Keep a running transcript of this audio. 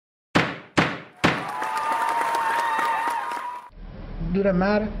Do that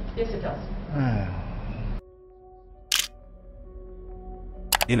matter? Yes, it does.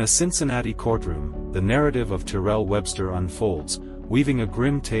 In a Cincinnati courtroom, the narrative of Terrell Webster unfolds, weaving a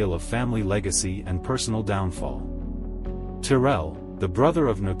grim tale of family legacy and personal downfall. Terrell, the brother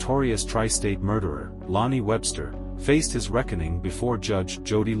of notorious tri-state murderer, Lonnie Webster, faced his reckoning before Judge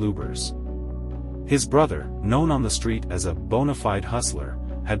Jody Lubbers. His brother, known on the street as a bona fide hustler,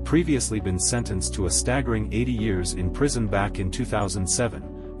 had previously been sentenced to a staggering 80 years in prison back in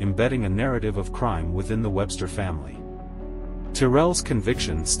 2007, embedding a narrative of crime within the Webster family. Terrell's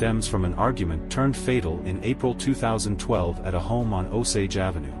conviction stems from an argument turned fatal in April 2012 at a home on Osage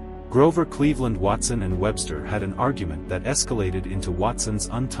Avenue. Grover Cleveland Watson and Webster had an argument that escalated into Watson's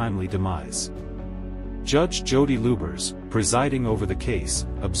untimely demise. Judge Jody Lubbers, presiding over the case,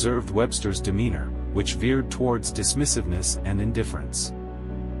 observed Webster's demeanor, which veered towards dismissiveness and indifference.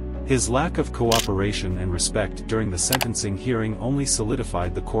 His lack of cooperation and respect during the sentencing hearing only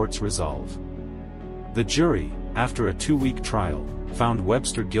solidified the court's resolve. The jury, after a 2-week trial, found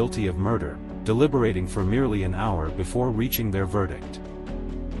Webster guilty of murder, deliberating for merely an hour before reaching their verdict.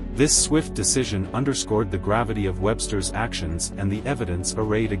 This swift decision underscored the gravity of Webster's actions and the evidence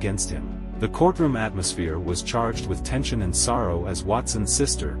arrayed against him. The courtroom atmosphere was charged with tension and sorrow as Watson's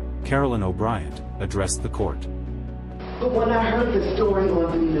sister, Carolyn O'Brien, addressed the court. But when I heard the story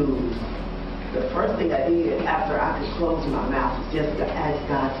on the news, the first thing I did after I could close my mouth was just to ask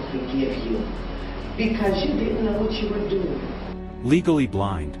God to forgive you, because you didn't know what you were doing. Legally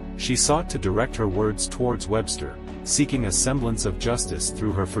blind, she sought to direct her words towards Webster, seeking a semblance of justice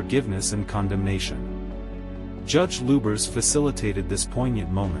through her forgiveness and condemnation. Judge Lubbers facilitated this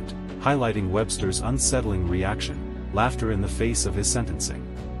poignant moment, highlighting Webster's unsettling reaction, laughter in the face of his sentencing.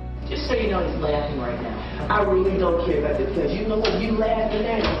 Just so you know, he's laughing right now. I really don't care about it, because you know what, you laughing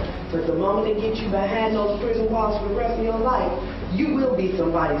now, but the moment they get you behind those prison walls for the rest of your life, you will be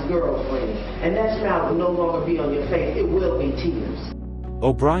somebody's girlfriend, and that smile will no longer be on your face, it will be tears.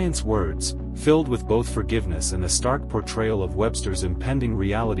 O'Brien's words, filled with both forgiveness and a stark portrayal of Webster's impending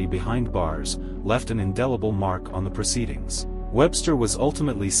reality behind bars, left an indelible mark on the proceedings. Webster was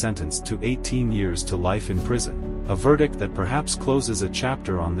ultimately sentenced to 18 years to life in prison, a verdict that perhaps closes a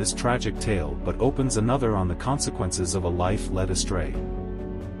chapter on this tragic tale but opens another on the consequences of a life led astray.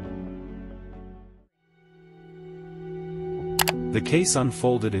 The case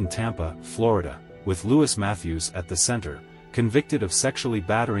unfolded in Tampa, Florida, with Lewis Matthews at the center, convicted of sexually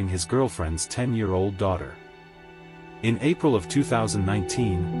battering his girlfriend's 10-year-old daughter. In April of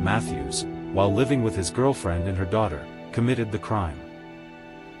 2019, Matthews, while living with his girlfriend and her daughter, committed the crime.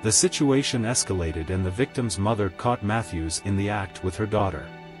 The situation escalated and the victim's mother caught Matthews in the act with her daughter.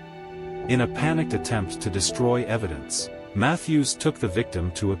 In a panicked attempt to destroy evidence, Matthews took the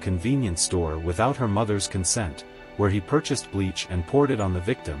victim to a convenience store without her mother's consent, where he purchased bleach and poured it on the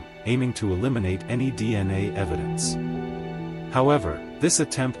victim, aiming to eliminate any DNA evidence. However, this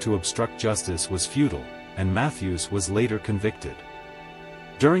attempt to obstruct justice was futile, and Matthews was later convicted.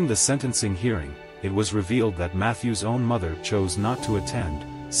 During the sentencing hearing, it was revealed that Matthews' own mother chose not to attend,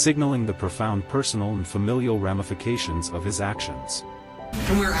 signaling the profound personal and familial ramifications of his actions.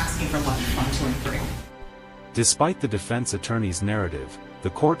 And we're asking for life on 23. Despite the defense attorney's narrative, the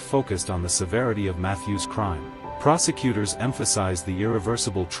court focused on the severity of Matthews' crime. Prosecutors emphasized the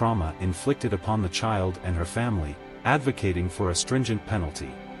irreversible trauma inflicted upon the child and her family, advocating for a stringent penalty.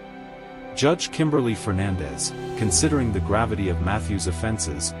 Judge Kimberly Fernandez, considering the gravity of Matthews'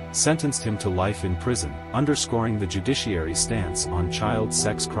 offenses, sentenced him to life in prison, underscoring the judiciary's stance on child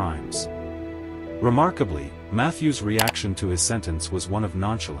sex crimes. Remarkably, Matthews' reaction to his sentence was one of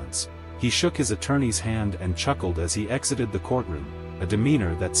nonchalance. He shook his attorney's hand and chuckled as he exited the courtroom, a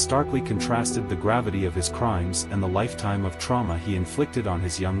demeanor that starkly contrasted the gravity of his crimes and the lifetime of trauma he inflicted on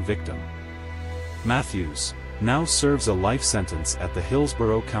his young victim. Matthews now serves a life sentence at the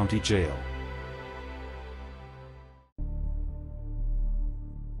Hillsborough County Jail.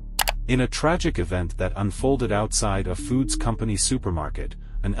 In a tragic event that unfolded outside a Foods Company supermarket,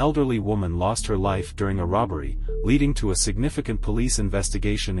 an elderly woman lost her life during a robbery, leading to a significant police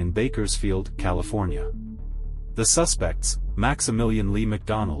investigation in Bakersfield, California. The suspects, Maximilian Lee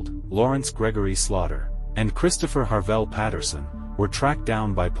McDonald, Lawrence Gregory Slaughter, and Christopher Harvell Patterson, were tracked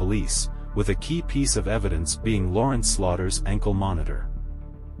down by police, with a key piece of evidence being Lawrence Slaughter's ankle monitor.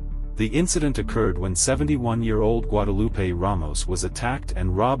 The incident occurred when 71-year-old Guadalupe Ramos was attacked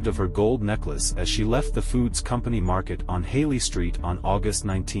and robbed of her gold necklace as she left the Foods Company market on Haley Street on August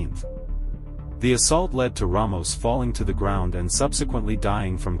 19. The assault led to Ramos falling to the ground and subsequently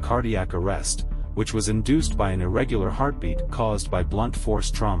dying from cardiac arrest, which was induced by an irregular heartbeat caused by blunt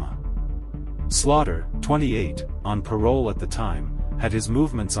force trauma. Slaughter, 28, on parole at the time, had his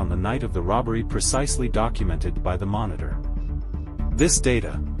movements on the night of the robbery precisely documented by the monitor. This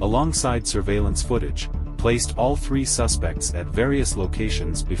data, alongside surveillance footage, placed all three suspects at various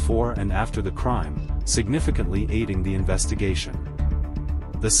locations before and after the crime, significantly aiding the investigation.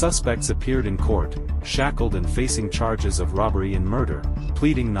 The suspects appeared in court, shackled and facing charges of robbery and murder,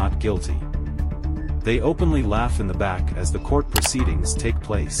 pleading not guilty. They openly laugh in the back as the court proceedings take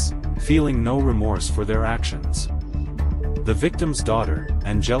place, feeling no remorse for their actions. The victim's daughter,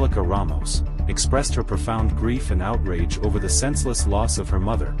 Angelica Ramos, expressed her profound grief and outrage over the senseless loss of her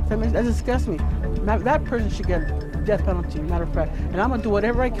mother. That disgusts me. That person should get a death penalty, matter of fact. And I'm going to do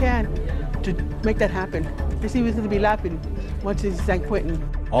whatever I can to make that happen. You see, he's going to be laughing once he's San Quentin.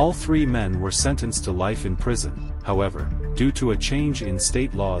 All three men were sentenced to life in prison. However, due to a change in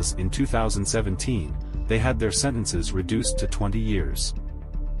state laws in 2017, they had their sentences reduced to 20 years.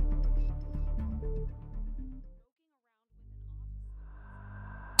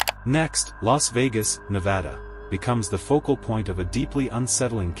 Next, Las Vegas, Nevada, becomes the focal point of a deeply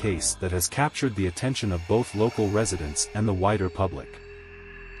unsettling case that has captured the attention of both local residents and the wider public.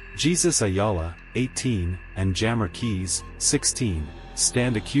 Jesus Ayala, 18, and Jammer Keys, 16,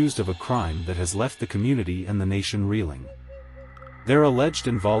 stand accused of a crime that has left the community and the nation reeling. Their alleged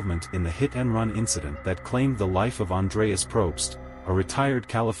involvement in the hit-and-run incident that claimed the life of Andreas Probst, a retired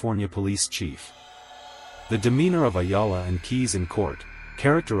California police chief. The demeanor of Ayala and Keys in court,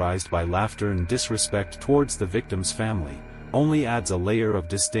 characterized by laughter and disrespect towards the victim's family, only adds a layer of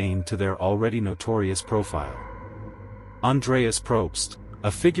disdain to their already notorious profile. Andreas Probst, a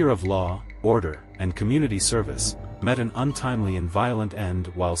figure of law, order, and community service, met an untimely and violent end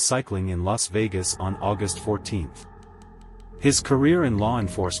while cycling in Las Vegas on August 14. His career in law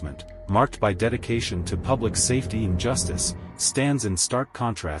enforcement, marked by dedication to public safety and justice, stands in stark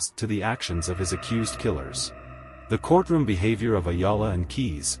contrast to the actions of his accused killers. The courtroom behavior of Ayala and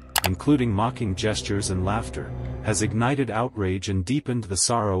Keys, including mocking gestures and laughter, has ignited outrage and deepened the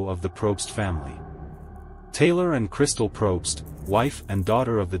sorrow of the Probst family. Taylor and Crystal Probst, wife and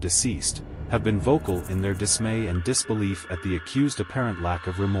daughter of the deceased, have been vocal in their dismay and disbelief at the accused's apparent lack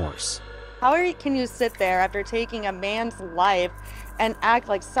of remorse. How can you sit there after taking a man's life and act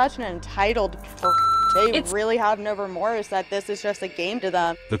like such an entitled They really have no remorse that this is just a game to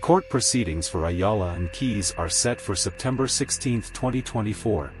them. The court proceedings for Ayala and Keys are set for September 16,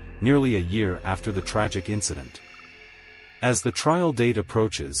 2024, nearly a year after the tragic incident. As the trial date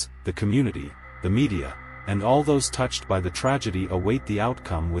approaches, the community, the media, and all those touched by the tragedy await the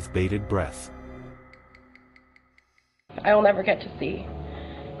outcome with bated breath. I will never get to see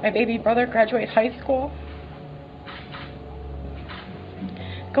my baby brother graduate high school,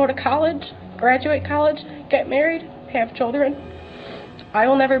 go to college, graduate college, get married, have children. I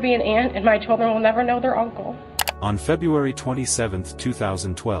will never be an aunt, and my children will never know their uncle. On February 27,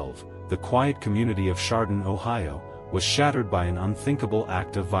 2012, the quiet community of Chardon, Ohio, was shattered by an unthinkable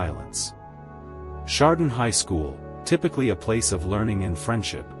act of violence. Chardon High School, typically a place of learning and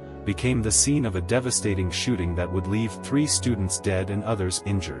friendship, became the scene of a devastating shooting that would leave 3 students dead and others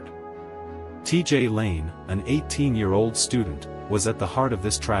injured. T.J. Lane, an 18-year-old student, was at the heart of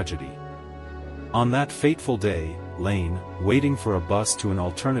this tragedy. On that fateful day, Lane, waiting for a bus to an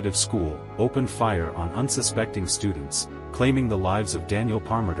alternative school, opened fire on unsuspecting students, claiming the lives of Daniel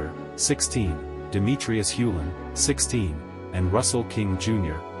Parmenter, 16, Demetrius Hewlin, 16, and Russell King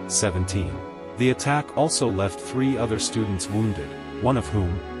Jr., 17. The attack also left 3 other students wounded, one of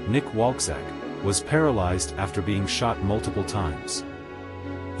whom, Nick Walczak, was paralyzed after being shot multiple times.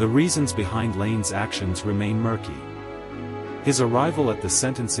 The reasons behind Lane's actions remain murky. His arrival at the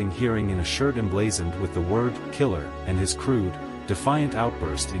sentencing hearing in a shirt emblazoned with the word "killer" and his crude, defiant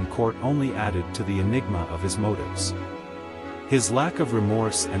outburst in court only added to the enigma of his motives. His lack of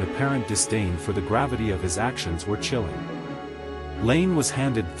remorse and apparent disdain for the gravity of his actions were chilling. Lane was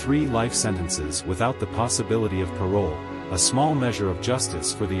handed 3 life sentences without the possibility of parole, a small measure of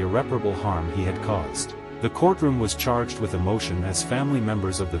justice for the irreparable harm he had caused. The courtroom was charged with emotion as family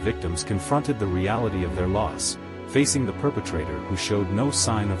members of the victims confronted the reality of their loss, facing the perpetrator who showed no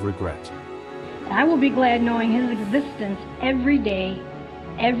sign of regret. I will be glad knowing his existence every day,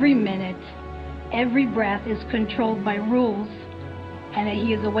 every minute, every breath is controlled by rules, and that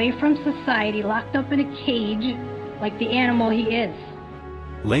he is away from society, locked up in a cage like the animal he is.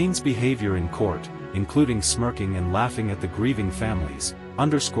 Lane's behavior in court, including smirking and laughing at the grieving families,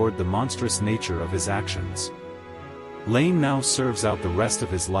 underscored the monstrous nature of his actions. Lane now serves out the rest of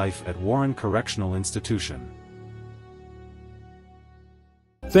his life at Warren Correctional Institution.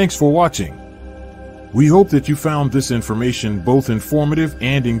 Thanks for watching. We hope that you found this information both informative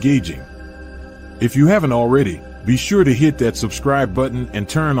and engaging. If you haven't already, Be sure to hit that subscribe button and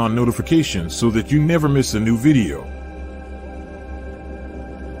turn on notifications so that you never miss a new video.